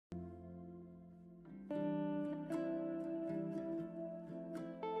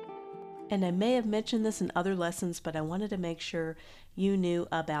And I may have mentioned this in other lessons, but I wanted to make sure you knew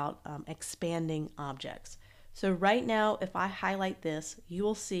about expanding objects. So right now, if I highlight this, you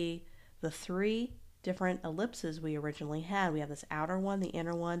will see the three different ellipses we originally had. We have this outer one, the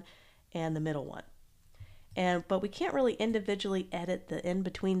inner one, and the middle one. But we can't really individually edit the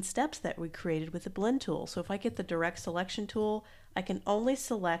in-between steps that we created with the blend tool. So if I get the direct selection tool, I can only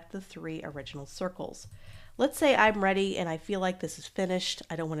select the three original circles. Let's say I'm ready and I feel like this is finished.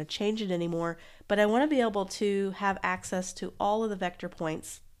 I don't want to change it anymore, but I want to be able to have access to all of the vector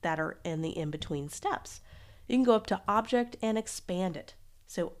points that are in the in-between steps. You can go up to Object and expand it.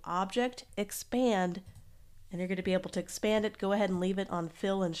 So Object, expand, and you're going to be able to expand it. Go ahead and leave it on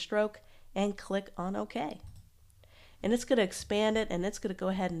Fill and Stroke and click on OK. And it's going to expand it, and it's going to go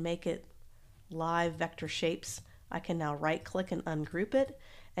ahead and make it live vector shapes. I can now right click and ungroup it,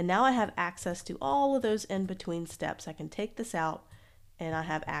 and now I have access to all of those in between steps. I can take this out and I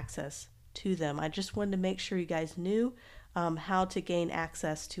have access to them. I just wanted to make sure you guys knew how to gain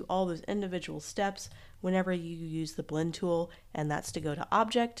access to all those individual steps whenever you use the blend tool, and that's to go to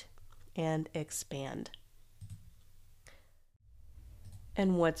Object and expand.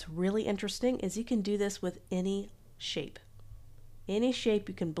 And what's really interesting is you can do this with any shape. Any shape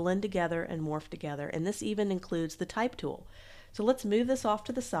you can blend together and morph together, and this even includes the type tool. So let's move this off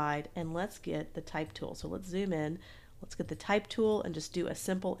to the side and let's get the type tool. So let's zoom in, let's get the type tool and just do a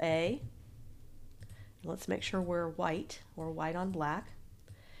simple A. Let's make sure we're white on black.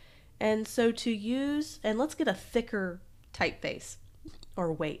 And so to use, and let's get a thicker typeface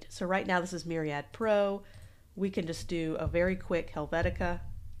or weight. So right now this is Myriad Pro. We can just do a very quick Helvetica.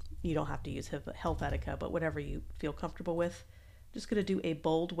 You don't have to use Helvetica, but whatever you feel comfortable with. Just going to do a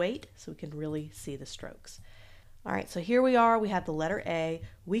bold weight so we can really see the strokes. All right, so here we are. We have the letter A.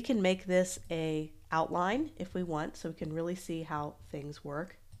 We can make this a outline if we want, so we can really see how things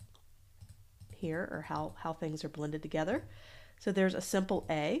work here, or how things are blended together. So there's a simple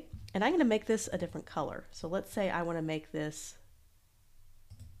A, and I'm going to make this a different color. So let's say I want to make this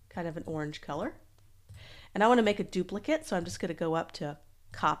kind of an orange color. And I want to make a duplicate, so I'm just going to go up to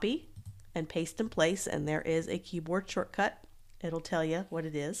Copy and Paste in Place, and there is a keyboard shortcut. It'll tell you what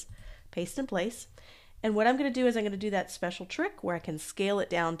it is. Paste in Place. And what I'm going to do is I'm going to do that special trick where I can scale it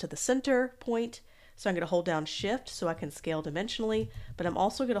down to the center point. So I'm going to hold down Shift so I can scale dimensionally, but I'm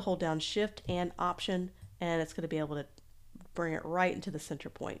also going to hold down Shift and Option, and it's going to be able to bring it right into the center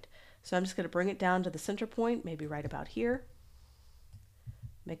point. So I'm just going to bring it down to the center point, maybe right about here.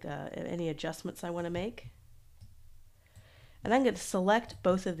 Make any adjustments I want to make. And I'm going to select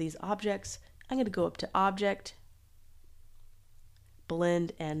both of these objects. I'm going to go up to Object,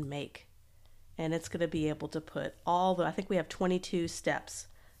 Blend, and Make. And it's going to be able to put all the, I think we have 22 steps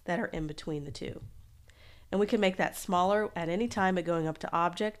that are in between the two. And we can make that smaller at any time by going up to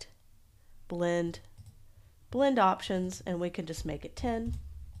Object, Blend, Blend Options, and we can just make it 10.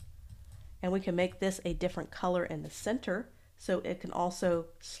 And we can make this a different color in the center, so it can also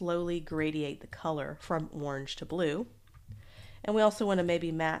slowly gradiate the color from orange to blue. And we also want to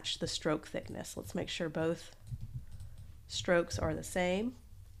maybe match the stroke thickness. Let's make sure both strokes are the same.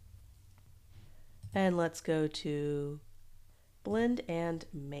 And let's go to Blend and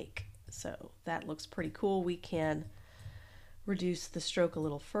Make. So that looks pretty cool. We can reduce the stroke a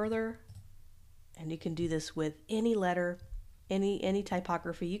little further. And you can do this with any letter, any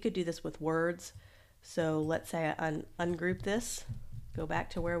typography. You could do this with words. So let's say I ungroup this, go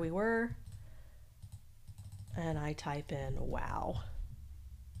back to where we were, and I type in wow.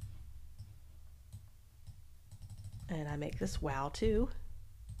 And I make this wow too.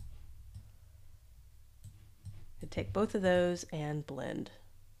 And take both of those and blend.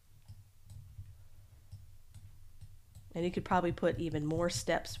 And you could probably put even more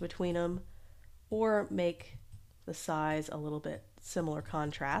steps between them, or make the size a little bit similar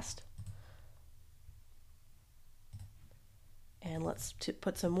contrast. And let's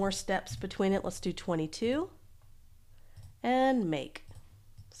put some more steps between it. Let's do 22 and make.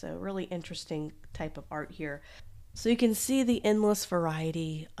 So really interesting type of art here. So you can see the endless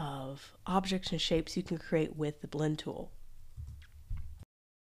variety of objects and shapes you can create with the blend tool.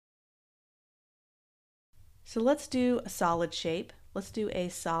 So let's do a solid shape. Let's do a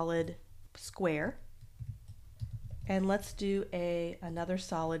solid square. And let's do another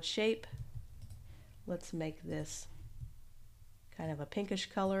solid shape. Let's make this kind of a pinkish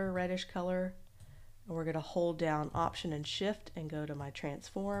color, reddish color. And we're going to hold down Option and Shift and go to my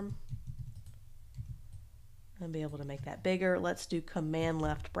transform. And be able to make that bigger. Let's do Command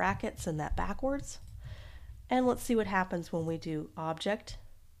left bracket, send that backwards. And let's see what happens when we do Object,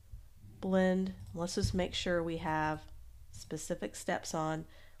 Blend. Let's just make sure we have specific steps on.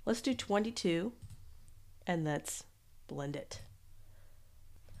 Let's do 22 and let's blend it.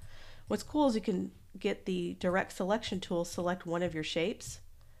 What's cool is you can get the direct selection tool, select one of your shapes,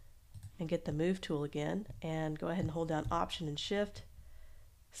 and get the move tool again, and go ahead and hold down Option and Shift,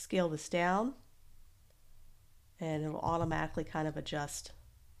 scale this down, and it'll automatically kind of adjust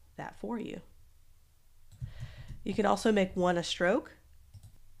that for you. You can also make one a stroke.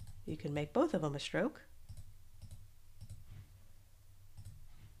 You can make both of them a stroke.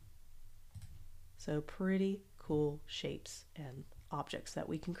 So pretty cool shapes and objects that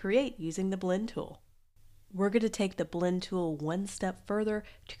we can create using the blend tool. We're going to take the blend tool one step further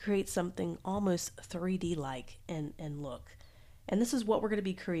to create something almost 3D-like and look. And this is what we're going to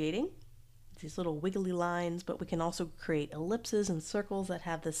be creating. These little wiggly lines, but we can also create ellipses and circles that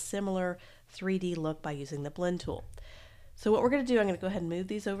have this similar 3D look by using the blend tool. So what we're going to do, I'm going to go ahead and move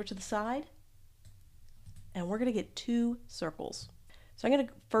these over to the side, and we're going to get two circles. So I'm going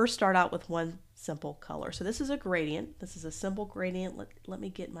to first start out with one simple color. So this is a gradient. This is a simple gradient. Let me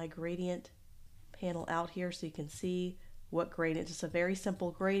get my gradient panel out here so you can see what gradient. Just a very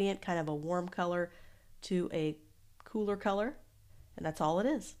simple gradient, kind of a warm color to a cooler color, and that's all it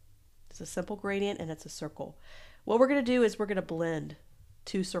is. It's a simple gradient and it's a circle. What we're going to do is we're going to blend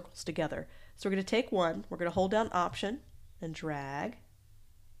two circles together. So we're going to take one, we're going to hold down Option and drag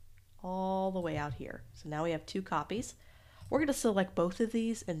all the way out here. So now we have two copies. We're going to select both of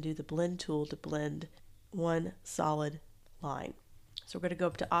these and do the blend tool to blend one solid line. So we're going to go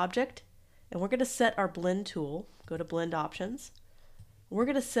up to Object, and we're going to set our blend tool, go to Blend Options. We're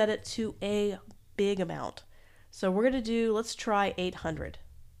going to set it to a big amount. So we're going to do, let's try 800.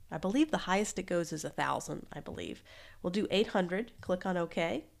 I believe the highest it goes is 1,000, I believe. We'll do 800, click on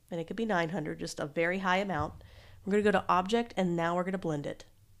OK, and it could be 900, just a very high amount. We're going to go to Object, and now we're going to blend it.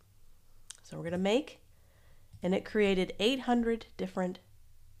 So we're going to make, and it created 800 different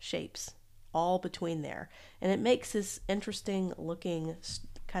shapes all between there. And it makes this interesting looking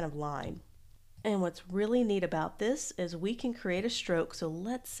kind of line. And what's really neat about this is we can create a stroke. So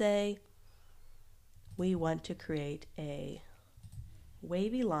let's say we want to create a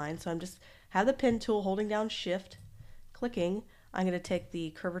wavy line. So I'm just have the pen tool holding down Shift, clicking. I'm going to take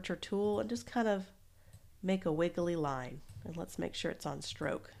the curvature tool and just kind of make a wiggly line. And let's make sure it's on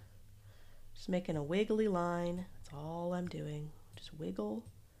stroke. Just making a wiggly line. That's all I'm doing. Just wiggle,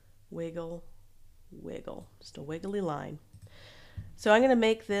 wiggle, wiggle. Just a wiggly line. So I'm going to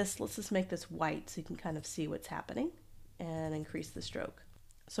make this, let's just make this white so you can kind of see what's happening, and increase the stroke.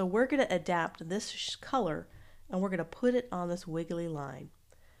 So we're going to adapt this color and we're going to put it on this wiggly line.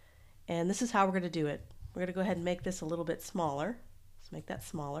 And this is how we're going to do it. We're going to go ahead and make this a little bit smaller. Let's make that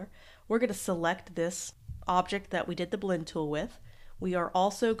smaller. We're going to select this object that we did the blend tool with. We are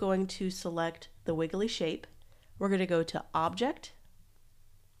also going to select the wiggly shape. We're going to go to Object,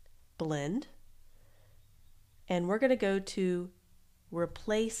 Blend, and we're going to go to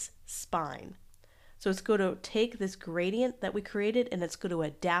Replace Spine. So it's going to take this gradient that we created and it's going to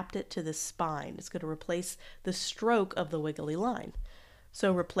adapt it to the spine. It's going to replace the stroke of the wiggly line.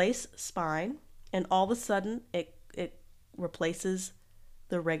 So replace spine, and all of a sudden it replaces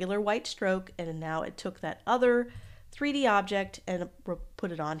the regular white stroke, and now it took that other 3D object and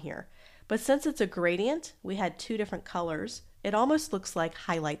put it on here. But since it's a gradient, we had two different colors. It almost looks like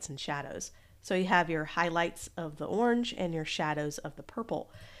highlights and shadows. So you have your highlights of the orange and your shadows of the purple.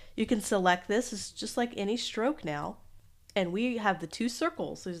 You can select this. It's just like any stroke now. And we have the two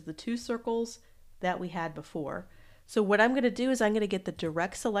circles. There's the two circles that we had before. So what I'm going to do is I'm going to get the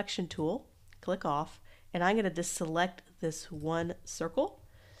direct selection tool, click off, and I'm going to just select this one circle.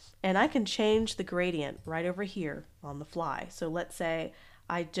 And I can change the gradient right over here on the fly. So let's say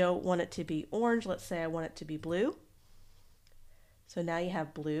I don't want it to be orange. Let's say I want it to be blue. So now you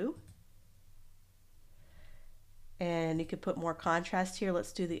have blue. And you could put more contrast here.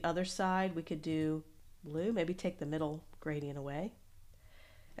 Let's do the other side. We could do blue, maybe take the middle gradient away.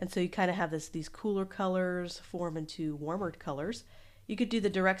 And so you kind of have these cooler colors form into warmer colors. You could do the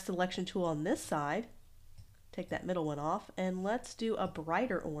direct selection tool on this side. Take that middle one off, and let's do a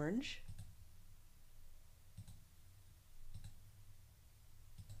brighter orange.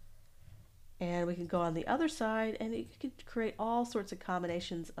 And we can go on the other side, and you could create all sorts of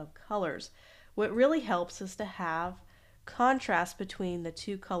combinations of colors. What really helps is to have contrast between the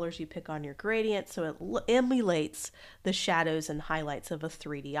two colors you pick on your gradient, so it emulates the shadows and highlights of a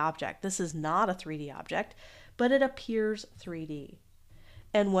 3D object. This is not a 3D object, but it appears 3D.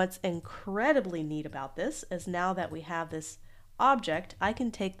 And what's incredibly neat about this is now that we have this object, I can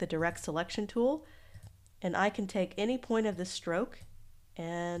take the direct selection tool and I can take any point of this stroke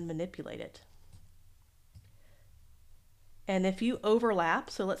and manipulate it. And if you overlap,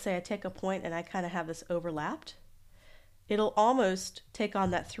 so let's say I take a point and I kind of have this overlapped, it'll almost take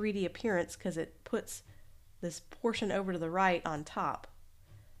on that 3D appearance because it puts this portion over to the right on top.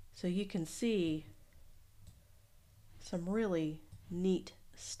 So you can see some really neat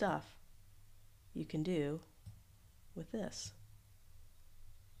stuff you can do with this.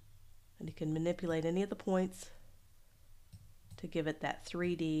 And you can manipulate any of the points to give it that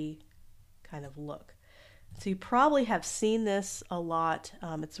 3D kind of look. So you probably have seen this a lot.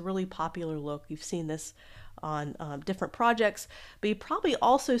 It's a really popular look. You've seen this on different projects, but you've probably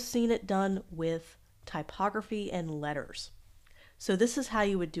also seen it done with typography and letters. So this is how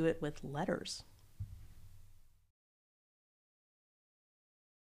you would do it with letters.